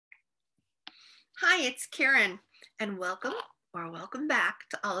Hi, it's Karen, and welcome back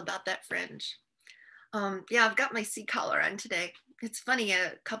to All About That Fringe. Yeah, I've got my sea collar on today. It's funny,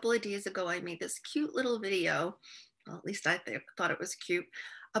 a couple of days ago, I made this cute little video, well, at least thought it was cute,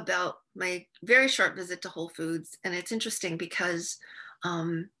 about my very short visit to Whole Foods. And it's interesting because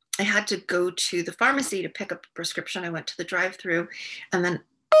I had to go to the pharmacy to pick up a prescription. I went to the drive-through, and then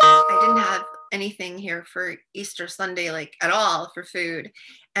I didn't have anything here for Easter Sunday, like at all for food.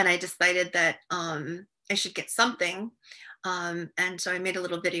 And I decided that I should get something. And so I made a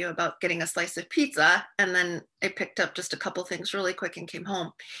little video about getting a slice of pizza. And then I picked up just a couple things really quick and came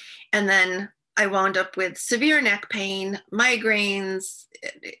home. And then I wound up with severe neck pain, migraines.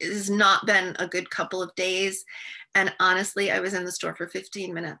 It has not been a good couple of days. And honestly, I was in the store for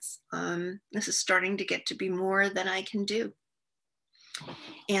 15 minutes. This is starting to get to be more than I can do.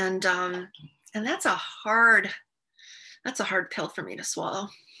 And that's a hard pill for me to swallow.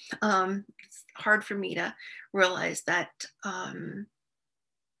 It's hard for me to realize that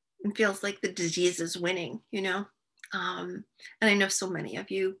it feels like the disease is winning, you know? And I know so many of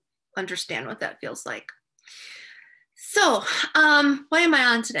you understand what that feels like. So why am I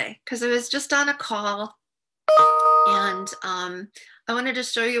on today? Because I was just on a call, and I wanted to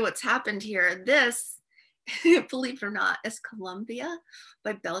show you what's happened here. This, believe it or not, is Columbia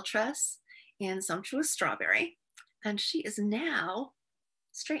by BelleTress and Sumptuous Strawberry. And she is now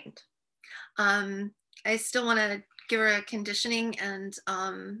straightened. I still want to give her a conditioning, and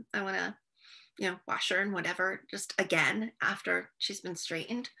I want to, wash her and whatever, just again after she's been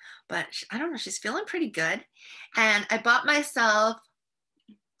straightened. But I don't know, she's feeling pretty good. And I bought myself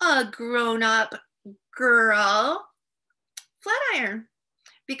a grown-up girl flat iron,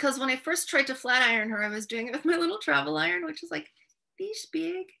 because when I first tried to flat iron her, I was doing it with my little travel iron, which is like this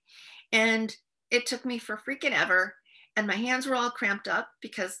big, and it took me for freaking ever. And my hands were all cramped up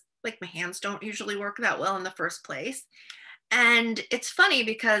because like my hands don't usually work that well in the first place. And it's funny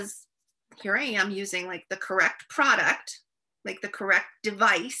because here I am using like the correct product, like the correct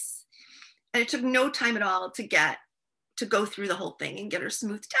device. And it took no time at all to go through the whole thing and get her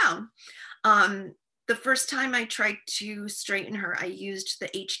smoothed down. The first time I tried to straighten her, I used the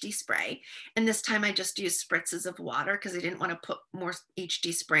HD spray. And this time I just used spritzes of water because I didn't want to put more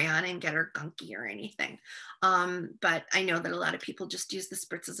HD spray on and get her gunky or anything. But I know that a lot of people just use the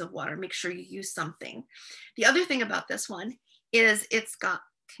spritzes of water. Make sure you use something. The other thing about this one is it's got,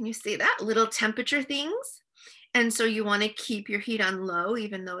 can you see that? Little temperature things. And so you want to keep your heat on low,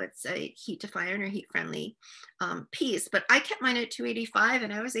 even though it's a heat defying or heat friendly piece. But I kept mine at 285,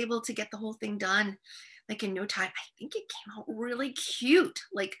 and I was able to get the whole thing done like in no time. I think it came out really cute,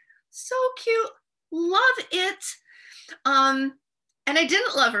 like so cute. Love it. And I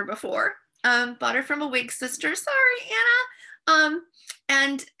didn't love her before. Bought her from a wig sister. Sorry, Anna.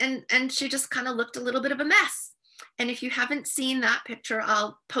 And she just kind of looked a little bit of a mess. And if you haven't seen that picture,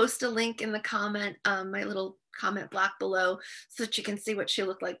 I'll post a link in the comment, my little comment block below, so that you can see what she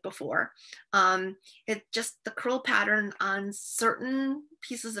looked like before. It just, the curl pattern on certain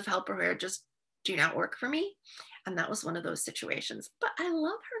pieces of helper hair just do not work for me. And that was one of those situations. But I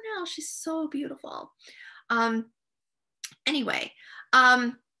love her now. She's so beautiful. Anyway,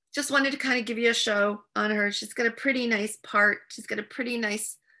 just wanted to kind of give you a show on her. She's got a pretty nice part. She's got a pretty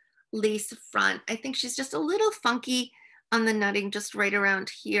nice lace front. I think she's just a little funky on the nutting, just right around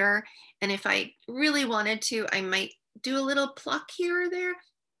here. And if I really wanted to, I might do a little pluck here or there.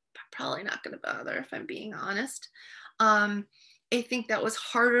 Probably not going to bother, if I'm being honest. I think that was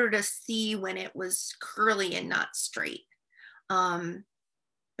harder to see when it was curly and not straight.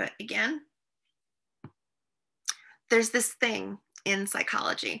 But again, there's this thing in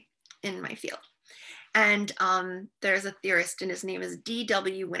psychology in my field. And there's a theorist, and his name is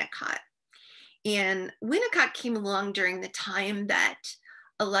D.W. Winnicott. And Winnicott came along during the time that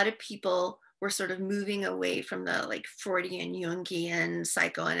a lot of people were sort of moving away from the like Freudian, Jungian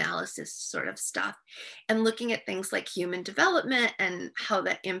psychoanalysis sort of stuff, and looking at things like human development and how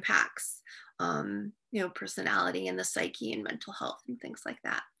that impacts, personality and the psyche and mental health and things like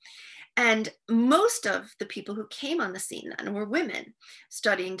that. And most of the people who came on the scene then were women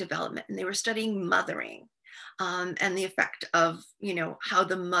studying development, and they were studying mothering. And the effect of, how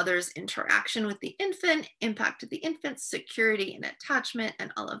the mother's interaction with the infant impacted the infant's security and attachment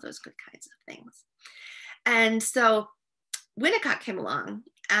and all of those good kinds of things. And so Winnicott came along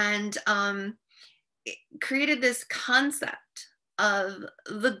and created this concept of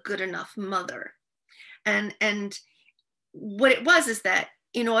the good enough mother. And what it was is that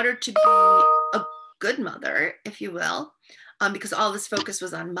in order to be a good mother, if you will, because all this focus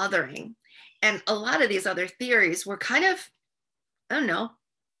was on mothering, and a lot of these other theories were kind of, I don't know,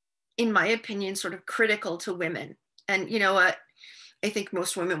 in my opinion, sort of critical to women. And you know what? I think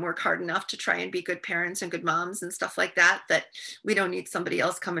most women work hard enough to try and be good parents and good moms and stuff like that, that we don't need somebody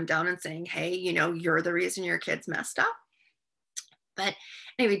else coming down and saying, hey, you know, you're the reason your kid's messed up. But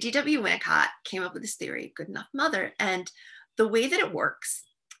anyway, D.W. Winnicott came up with this theory, good enough mother. And the way that it works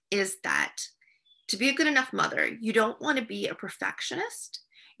is that to be a good enough mother, you don't want to be a perfectionist.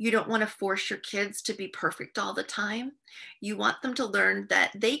 You don't want to force your kids to be perfect all the time. You want them to learn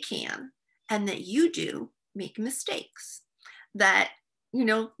that they can and that you do make mistakes, that, you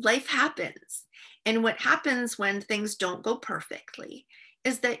know, life happens. And what happens when things don't go perfectly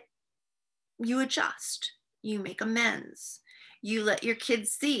is that you adjust, you make amends, you let your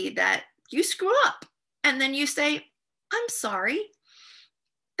kids see that you screw up, and then you say, I'm sorry.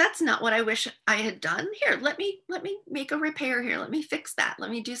 That's not what I wish I had done. Here, let me make a repair here. Let me fix that.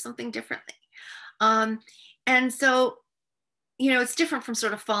 Let me do something differently. And so, you know, it's different from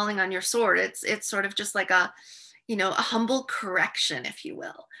sort of falling on your sword. It's sort of just like a, you know, a humble correction, if you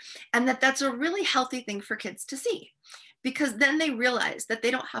will. And that's a really healthy thing for kids to see, because then they realize that they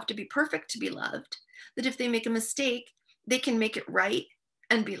don't have to be perfect to be loved, that if they make a mistake, they can make it right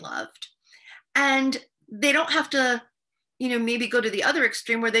and be loved. And they don't have to, you know, maybe go to the other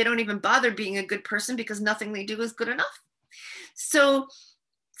extreme where they don't even bother being a good person because nothing they do is good enough. So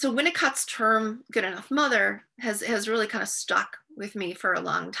Winnicott's term, good enough mother, has really kind of stuck with me for a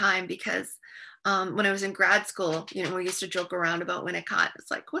long time, because when I was in grad school, you know, we used to joke around about Winnicott.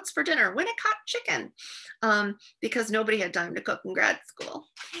 It's like, what's for dinner? Winnicott chicken, because nobody had time to cook in grad school.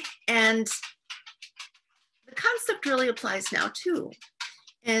 And the concept really applies now too.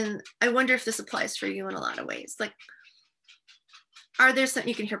 And I wonder if this applies for you in a lot of ways. Like, are there some,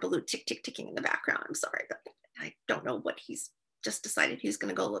 you can hear Baloo tick, tick, ticking in the background. I'm sorry, but I don't know what he's just decided he's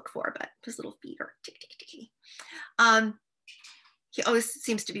going to go look for, but his little feet are tick, tick, ticking. He always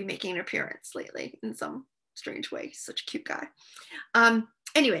seems to be making an appearance lately in some strange way. He's such a cute guy.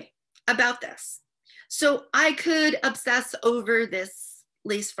 Anyway, about this. So I could obsess over this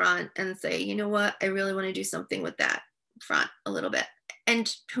lace front and say, you know what, I really want to do something with that front a little bit.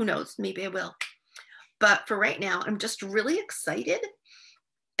 And who knows, maybe I will. But for right now, I'm just really excited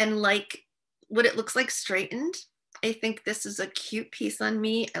and like what it looks like straightened. I think this is a cute piece on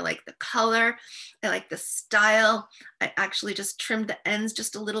me. I like the color. I like the style. I actually just trimmed the ends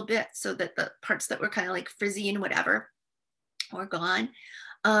just a little bit so that the parts that were kind of like frizzy and whatever are gone.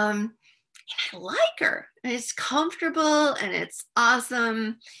 And I like her. And it's comfortable and it's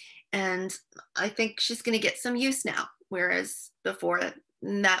awesome. And I think she's going to get some use now, whereas before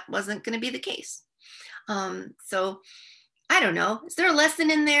that wasn't going to be the case. So I don't know. Is there a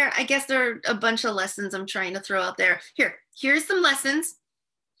lesson in there? I guess there are a bunch of lessons I'm trying to throw out there. Here's some lessons.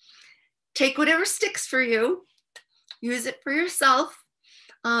 Take whatever sticks for you. Use it for yourself.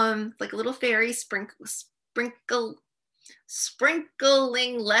 Like a little fairy sprinkling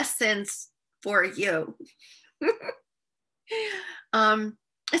lessons for you.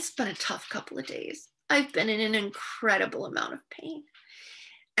 It's been a tough couple of days. I've been in an incredible amount of pain.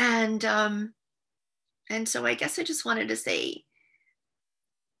 And so I guess I just wanted to say,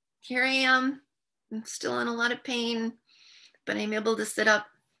 here I am. I'm still in a lot of pain, but I'm able to sit up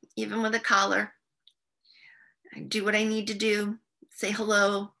even with a collar. I do what I need to do, say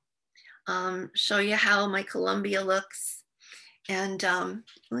hello, show you how my Columbia looks. And let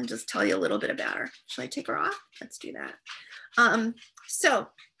me just tell you a little bit about her. Should I take her off? Let's do that. Hi.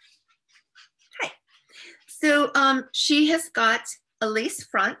 So she has got a lace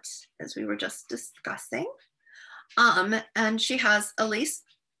front, as we were just discussing. And she has a lace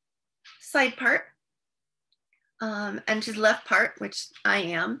side part. And she's left part, which I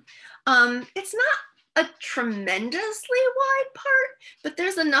am. It's not a tremendously wide part, but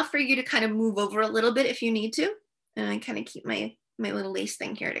there's enough for you to kind of move over a little bit if you need to. And I kind of keep my little lace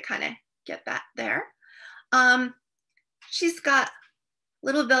thing here to kind of get that there. She's got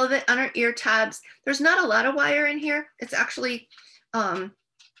little velvet on her ear tabs. There's not a lot of wire in here. It's actually a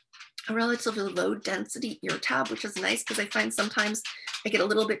relatively low density ear tab, which is nice because I find sometimes I get a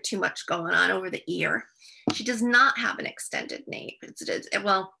little bit too much going on over the ear. She does not have an extended nape.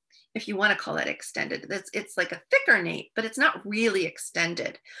 Well, if you want to call that extended, it's like a thicker nape, but it's not really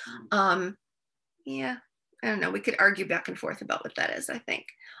extended. Yeah, I don't know. We could argue back and forth about what that is, I think.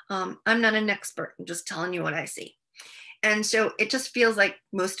 I'm not an expert. I'm just telling you what I see. And so it just feels like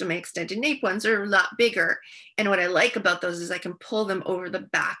most of my extended nape ones are a lot bigger. And what I like about those is I can pull them over the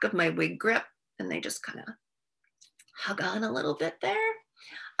back of my wig grip and they just kind of hug on a little bit there.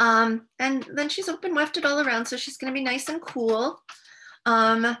 And then she's open wefted all around. So she's going to be nice and cool.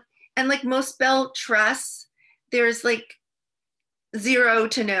 And like most BelleTress, there's like zero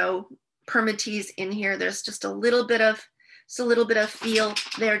to no permatease in here. There's just a little bit of feel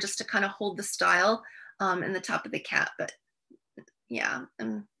there just to kind of hold the style in the top of the cap, but yeah,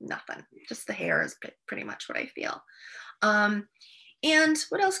 and nothing. Just the hair is pretty much what I feel. And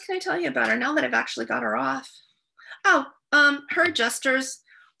what else can I tell you about her now that I've actually got her off? Oh, her adjusters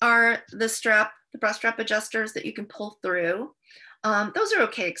are the bra strap adjusters that you can pull through. Those are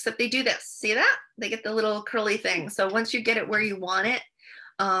okay, except they do this. See that? They get the little curly thing. So once you get it where you want it,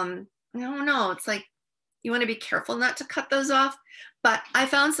 I don't know, it's like you want to be careful not to cut those off. But I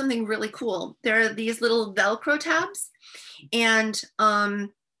found something really cool. There are these little Velcro tabs, and I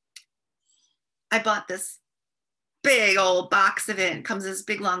bought this big old box of it. It comes as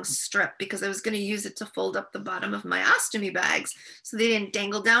big long strip because I was going to use it to fold up the bottom of my ostomy bags so they didn't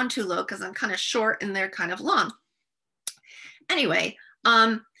dangle down too low because I'm kind of short and they're kind of long. Anyway,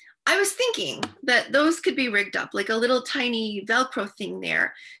 I was thinking that those could be rigged up, like a little tiny Velcro thing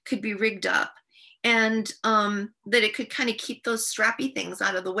there could be rigged up, and that it could kind of keep those strappy things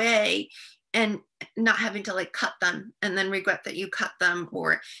out of the way and not having to like cut them and then regret that you cut them,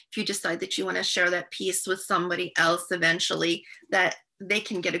 or if you decide that you want to share that piece with somebody else eventually, that they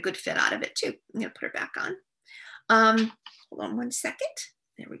can get a good fit out of it too. I'm gonna put it back on. Hold on 1 second.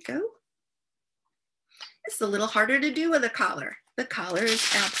 There we go. It's a little harder to do with a collar. The collar is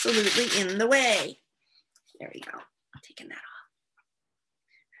absolutely in the way. There we go. I'm taking that off.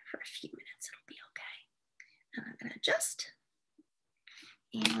 For a few minutes, it'll be okay. And I'm gonna adjust.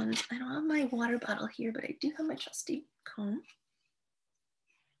 And I don't have my water bottle here, but I do have my trusty comb.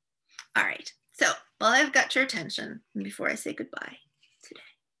 All right, so while I've got your attention, before I say goodbye today,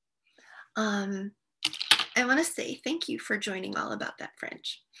 I wanna say thank you for joining All About That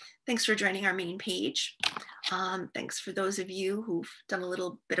Fringe. Thanks for joining our main page. Thanks for those of you who've done a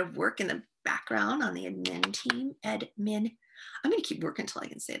little bit of work in the background on the admin team, admin. I'm gonna keep working until I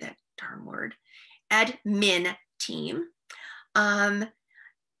can say that darn word, admin team.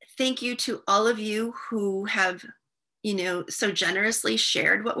 Thank you to all of you who have, so generously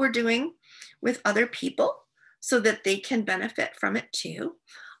shared what we're doing with other people so that they can benefit from it too.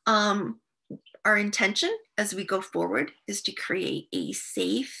 Our intention as we go forward is to create a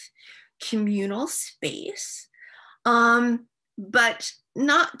safe communal space, but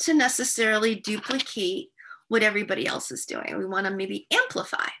not to necessarily duplicate what everybody else is doing. We want to maybe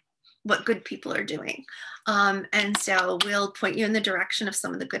amplify what good people are doing. And so we'll point you in the direction of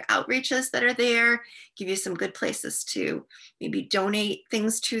some of the good outreaches that are there, give you some good places to maybe donate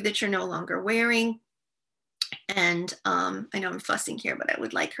things to that you're no longer wearing. And I know I'm fussing here, but I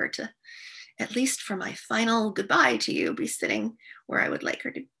would like her to, at least for my final goodbye to you, be sitting where I would like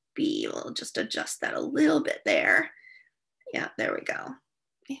her to be. We'll just adjust that a little bit there. Yeah, there we go.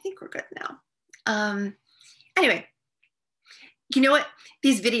 I think we're good now. Anyway, you know what?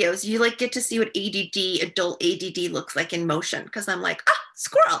 These videos, you like get to see what adult ADD looks like in motion, because I'm like, oh,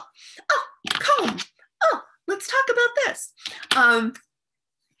 squirrel, oh, comb, oh, let's talk about this.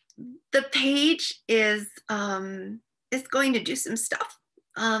 The page is going to do some stuff,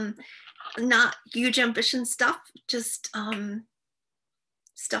 not huge ambition stuff, just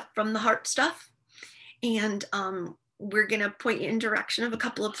stuff from the heart stuff. And we're gonna point you in direction of a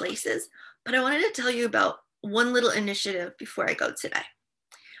couple of places, but I wanted to tell you about one little initiative before I go today.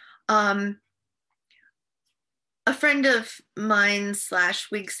 A friend of mine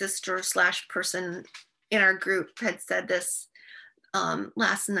 / wig sister / person in our group had said this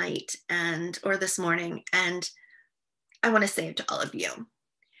last night or this morning, and I want to say it to all of you.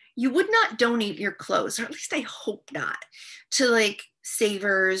 You would not donate your clothes, or at least I hope not, to like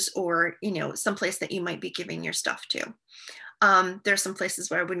Savers or someplace that you might be giving your stuff to. There are some places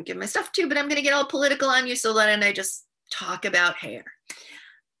where I wouldn't give my stuff to, but I'm going to get all political on you, so then I just talk about hair.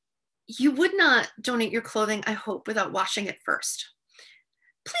 You would not donate your clothing, I hope, without washing it first.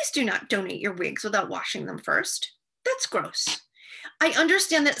 Please do not donate your wigs without washing them first. That's gross. I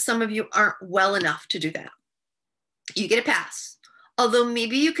understand that some of you aren't well enough to do that. You get a pass. Although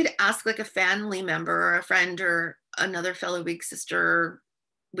maybe you could ask like a family member or a friend or another fellow wig sister or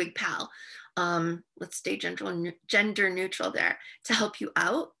wig pal. Let's stay gender neutral there to help you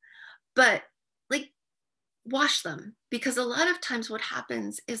out. But like, wash them, because a lot of times what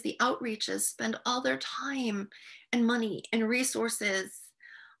happens is the outreaches spend all their time and money and resources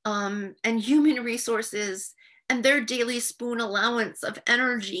and human resources and their daily spoon allowance of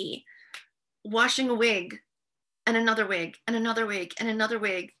energy washing a wig and another wig and another wig and another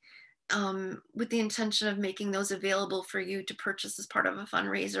wig, with the intention of making those available for you to purchase as part of a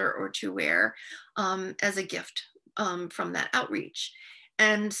fundraiser or to wear as a gift from that outreach.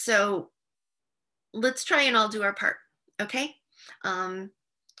 And so let's try and all do our part, okay?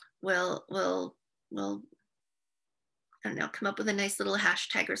 We'll I don't know, come up with a nice little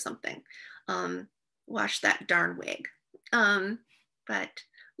hashtag or something. Wash that darn wig. But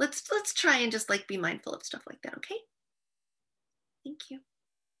let's try and just like be mindful of stuff like that, okay? Thank you.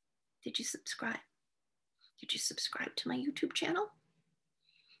 Did you subscribe? Did you subscribe to my YouTube channel?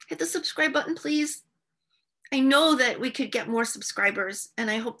 Hit the subscribe button, please. I know that we could get more subscribers,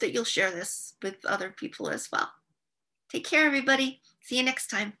 and I hope that you'll share this with other people as well. Take care, everybody. See you next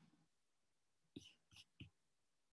time.